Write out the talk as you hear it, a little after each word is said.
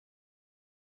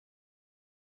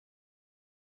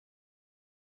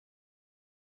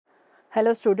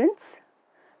Hello students,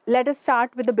 let us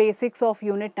start with the basics of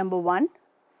unit number 1.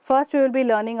 First we will be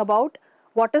learning about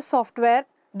what is software,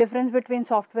 difference between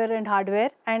software and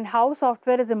hardware, and how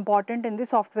software is important in the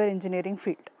software engineering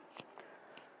field.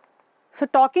 So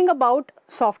talking about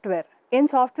software, in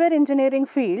software engineering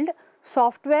field,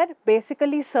 software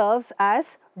basically serves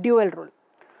as dual role.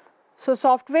 So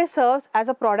software serves as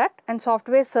a product and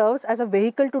software serves as a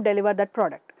vehicle to deliver that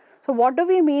product. So what do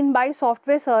we mean by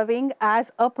software serving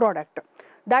as a product?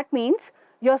 That means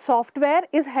your software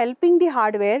is helping the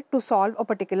hardware to solve a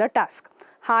particular task.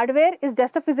 Hardware is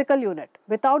just a physical unit.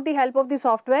 Without the help of the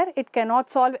software, it cannot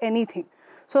solve anything.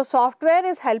 So software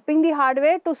is helping the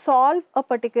hardware to solve a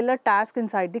particular task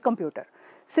inside the computer.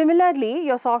 Similarly,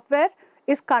 your software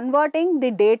is converting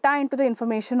the data into the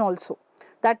information also.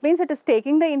 That means it is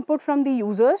taking the input from the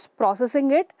users, processing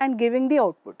it and giving the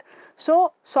output.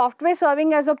 So software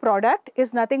serving as a product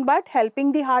is nothing but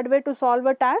helping the hardware to solve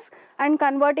a task and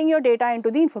converting your data into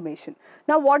the information.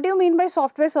 Now what do you mean by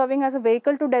software serving as a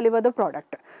vehicle to deliver the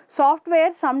product?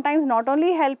 Software sometimes not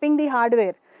only helping the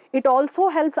hardware, it also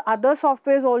helps other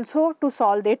softwares also to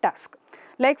solve their task.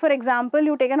 Like for example,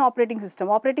 you take an operating system.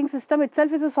 Operating system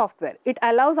itself is a software. It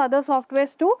allows other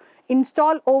softwares to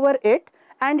install over it,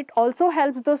 and it also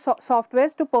helps the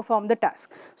softwares to perform the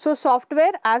task. So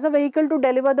software as a vehicle to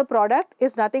deliver the product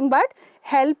is nothing but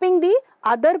helping the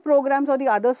other programs or the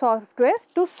other softwares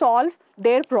to solve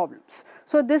their problems.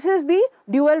 So this is the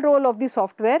dual role of the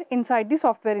software inside the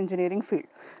software engineering field.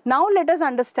 Now let us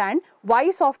understand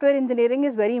why software engineering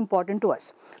is very important to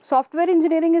us. Software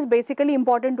engineering is basically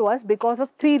important to us because of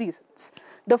 3 reasons.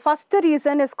 The first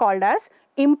reason is called as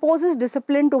imposes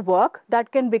discipline to work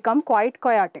that can become quite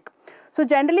chaotic. So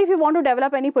generally if you want to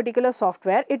develop any particular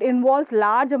software, it involves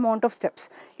large amount of steps.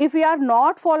 If we are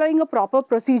not following a proper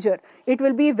procedure, it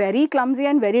will be very clumsy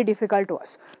and very difficult to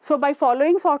us. So by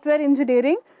following software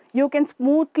engineering, you can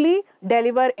smoothly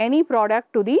deliver any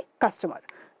product to the customer.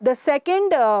 The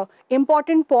second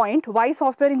important point why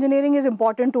software engineering is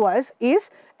important to us is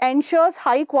ensures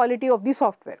high quality of the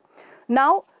software.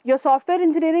 Now your software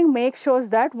engineering makes sure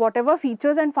that whatever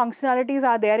features and functionalities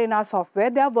are there in our software,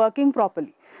 they are working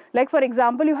properly. Like for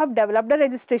example, you have developed a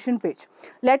registration page.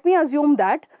 Let me assume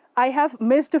that I have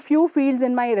missed a few fields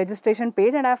in my registration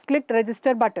page and I have clicked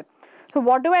register button. So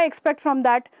what do I expect from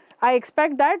that? I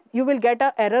expect that you will get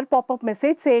an error pop-up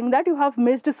message saying that you have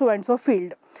missed so and so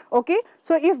field. Okay,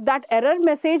 so if that error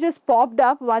message is popped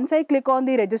up once I click on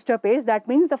the register page, that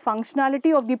means the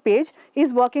functionality of the page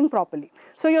is working properly.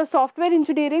 So your software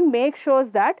engineering makes sure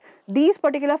that these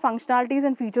particular functionalities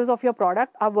and features of your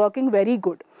product are working very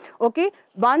good. Okay,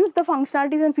 once the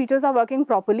functionalities and features are working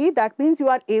properly, that means you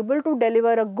are able to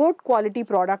deliver a good quality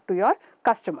product to your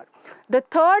customer. The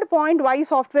third point why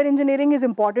software engineering is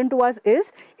important to us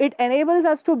is it enables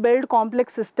us to build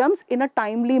complex systems in a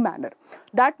timely manner.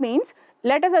 That means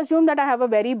let us assume that I have a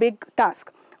very big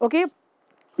task. Okay,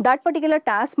 that particular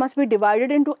task must be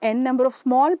divided into n number of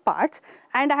small parts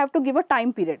and I have to give a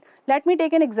time period. Let me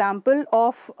take an example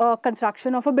of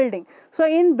construction of a building. So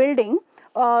in building,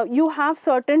 you have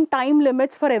certain time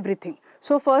limits for everything.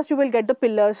 So first you will get the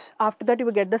pillars, after that you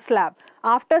will get the slab.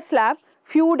 After slab,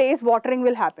 few days watering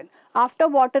will happen. After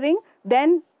watering,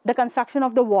 then the construction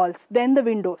of the walls, then the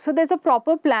windows. So there's a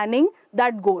proper planning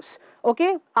that goes.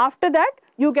 Okay, after that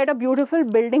you get a beautiful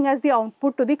building as the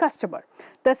output to the customer.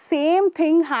 The same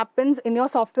thing happens in your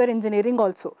software engineering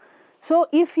also. So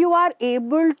if you are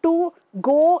able to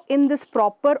go in this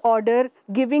proper order,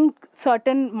 giving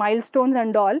certain milestones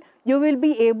and all, you will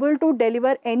be able to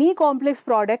deliver any complex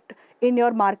product in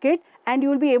your market and you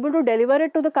will be able to deliver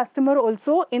it to the customer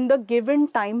also in the given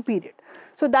time period.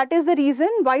 So that is the reason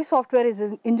why software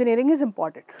engineering is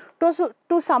important.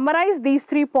 To summarize these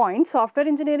 3 points, software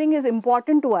engineering is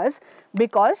important to us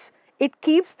because it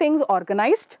keeps things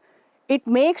organized, it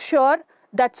makes sure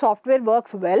that software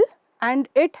works well, and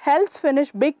it helps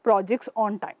finish big projects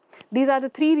on time. These are the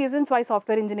 3 reasons why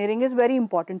software engineering is very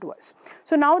important to us.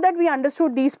 So now that we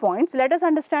understood these points, let us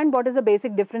understand what is the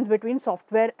basic difference between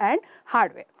software and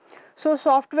hardware. So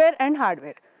software and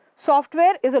hardware.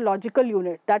 Software is a logical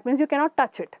unit, that means you cannot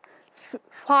touch it.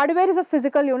 Hardware is a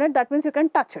physical unit, that means you can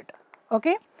touch it.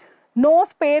 Okay? No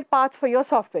spare parts for your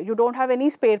software, you don't have any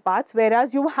spare parts,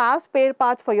 whereas you have spare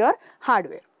parts for your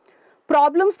hardware.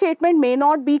 Problem statement may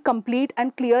not be complete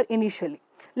and clear initially.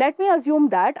 Let me assume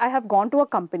that I have gone to a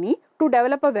company to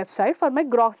develop a website for my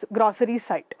grocery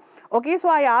site. Okay, so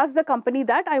I asked the company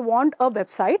that I want a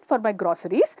website for my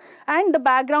groceries and the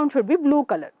background should be blue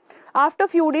color. After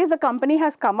few days, the company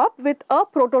has come up with a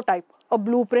prototype, a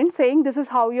blueprint saying this is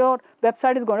how your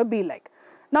website is going to be like.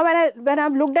 Now when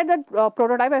I've looked at that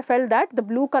prototype, I felt that the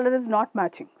blue color is not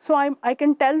matching. So I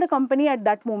can tell the company at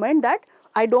that moment that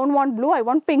I don't want blue, I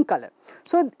want pink color.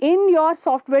 So in your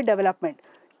software development,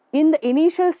 in the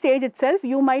initial stage itself,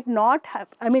 you might not have,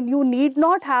 you need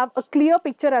not have a clear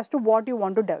picture as to what you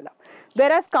want to develop.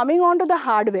 Whereas coming on to the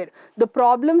hardware, the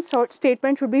problem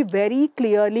statement should be very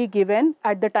clearly given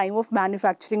at the time of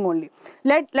manufacturing only.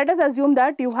 Let us assume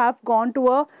that you have gone to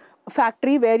a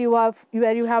factory where you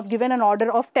have given an order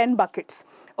of 10 buckets.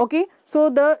 Okay, so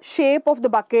the shape of the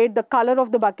bucket, the color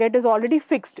of the bucket is already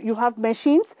fixed. You have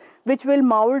machines which will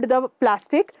mold the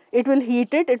plastic, it will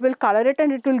heat it, it will color it,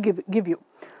 and it will give you.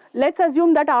 Let's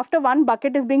assume that after one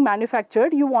bucket is being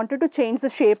manufactured, you wanted to change the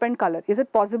shape and color. Is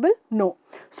it possible? No.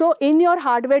 So in your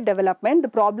hardware development, the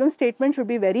problem statement should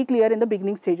be very clear in the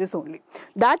beginning stages only.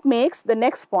 That makes the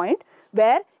next point,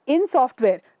 where in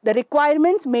software, the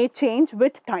requirements may change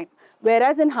with time,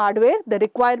 whereas in hardware, the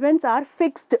requirements are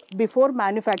fixed before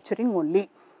manufacturing only.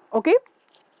 Okay.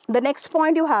 The next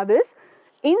point you have is,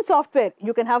 in software,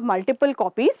 you can have multiple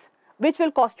copies, which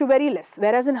will cost you very less,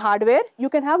 whereas in hardware, you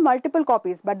can have multiple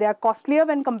copies, but they are costlier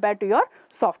when compared to your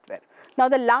software. Now,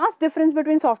 the last difference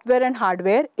between software and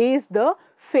hardware is the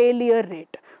failure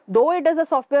rate. Though it is a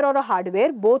software or a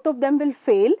hardware, both of them will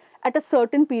fail at a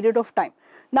certain period of time.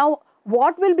 Now,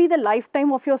 what will be the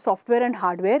lifetime of your software and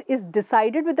hardware is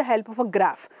decided with the help of a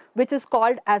graph, which is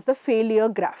called as the failure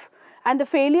graph. And the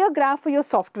failure graph for your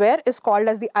software is called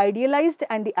as the idealized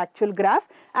and the actual graph,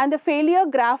 and the failure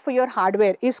graph for your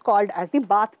hardware is called as the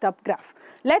bathtub graph.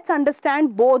 Let's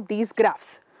understand both these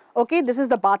graphs. Okay, this is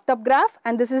the bathtub graph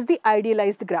and this is the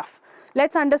idealized graph.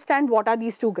 Let's understand what are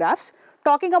these two graphs.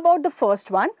 Talking about the first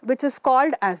one, which is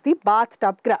called as the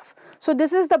bathtub graph. So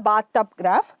this is the bathtub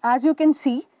graph. As you can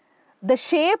see, the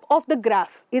shape of the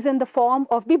graph is in the form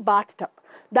of the bathtub.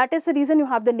 That is the reason you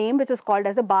have the name, which is called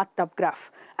as the bathtub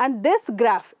graph. And this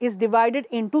graph is divided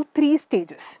into 3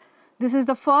 stages. This is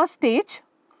the first stage.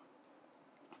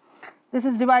 This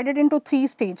is divided into 3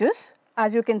 stages,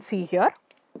 as you can see here.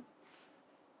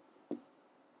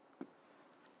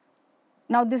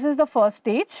 Now this is the first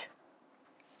stage,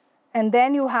 and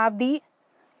then you have the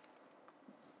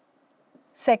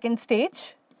second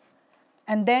stage,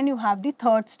 and then you have the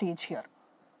third stage here.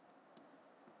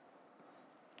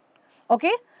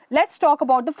 Okay, let's talk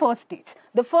about the first stage.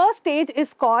 The first stage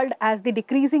is called as the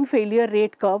decreasing failure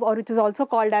rate curve, or which is also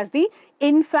called as the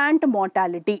infant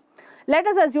mortality. Let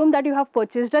us assume that you have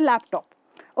purchased a laptop.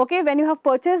 Okay, when you have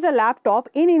purchased a laptop,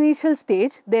 in initial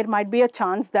stage, there might be a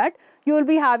chance that you will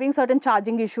be having certain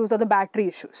charging issues or the battery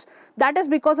issues. That is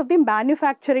because of the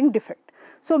manufacturing defect.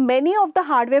 So many of the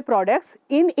hardware products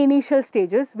in initial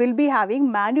stages will be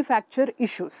having manufacture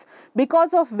issues,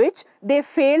 because of which they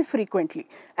fail frequently.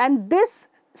 And this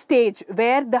stage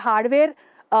where the hardware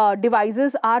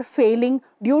devices are failing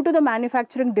due to the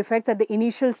manufacturing defects at the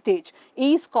initial stage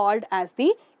is called as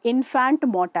the infant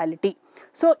mortality.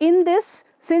 So in this,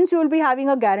 since you will be having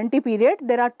a guarantee period,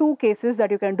 there are 2 cases that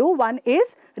you can do. One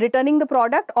is returning the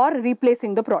product or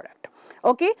replacing the product.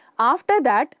 Okay, after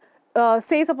that,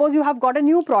 say suppose you have got a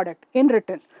new product in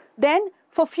return, then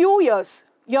for few years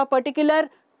your particular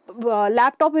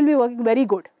laptop will be working very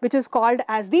good, which is called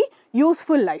as the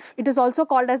useful life. It is also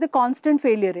called as the constant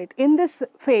failure rate. In this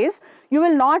phase, you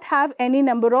will not have any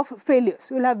number of failures.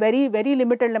 You will have very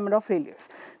limited number of failures.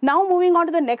 Now moving on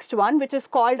to the next one, which is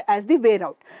called as the wear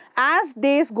out. As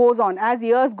days goes on, as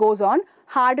years goes on,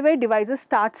 hardware devices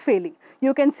starts failing.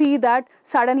 You can see that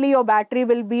suddenly your battery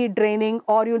will be draining,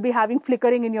 or you will be having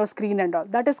flickering in your screen and all.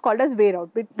 That is called as wear out.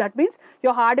 That means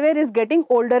your hardware is getting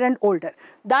older and older.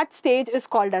 That stage is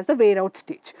called as the wear out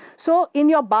stage. So in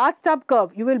your bathtub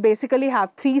curve, you will basically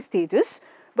have 3 stages.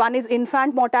 One is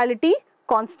infant mortality,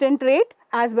 constant rate,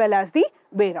 as well as the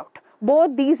wear out.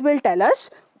 Both these will tell us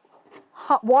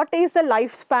what is the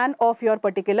lifespan of your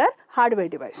particular hardware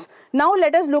device. Now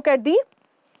let us look at the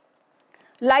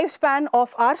lifespan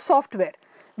of our software,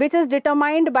 which is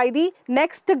determined by the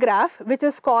next graph, which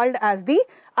is called as the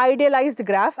idealized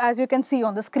graph, as you can see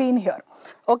on the screen here.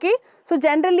 Okay, so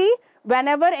generally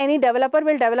whenever any developer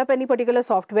will develop any particular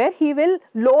software, he will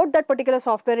load that particular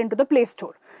software into the Play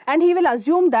Store, and he will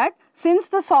assume that since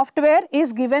the software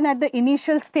is given at the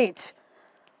initial stage,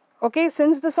 okay,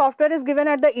 since the software is given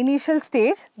at the initial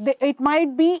stage, it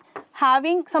might be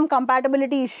having some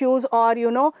compatibility issues or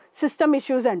system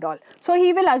issues and all. So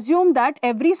he will assume that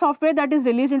every software that is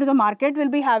released into the market will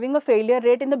be having a failure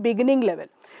rate in the beginning level,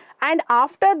 and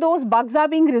after those bugs are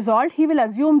being resolved, he will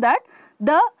assume that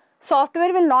the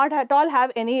software will not at all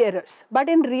have any errors. But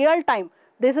in real time,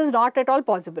 this is not at all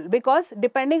possible, because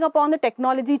depending upon the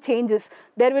technology changes,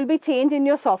 there will be change in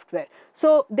your software.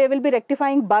 So they will be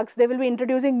rectifying bugs, they will be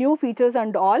introducing new features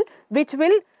and all, which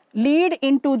will lead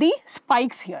into the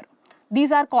spikes here.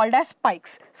 These are called as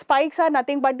spikes. Spikes are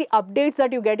nothing but the updates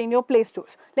that you get in your Play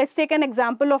Stores. Let's take an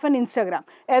example of an Instagram.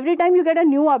 Every time you get a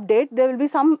new update, there will be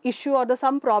some issue or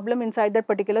some problem inside that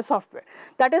particular software.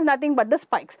 That is nothing but the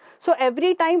spikes. So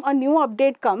every time a new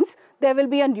update comes, there will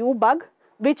be a new bug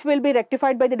which will be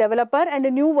rectified by the developer, and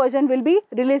a new version will be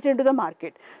released into the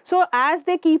market. So as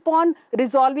they keep on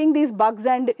resolving these bugs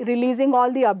and releasing all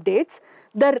the updates,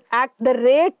 the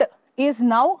rate is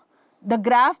now, the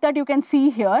graph that you can see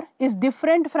here is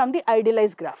different from the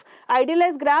idealized graph.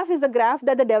 Idealized graph is the graph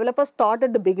that the developers thought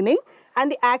at the beginning,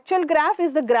 and the actual graph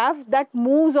is the graph that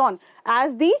moves on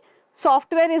as the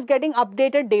software is getting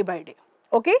updated day by day.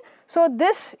 Okay, so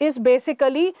this is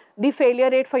basically the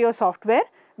failure rate for your software,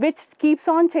 which keeps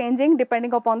on changing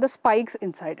depending upon the spikes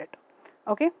inside it.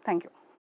 Okay, thank you.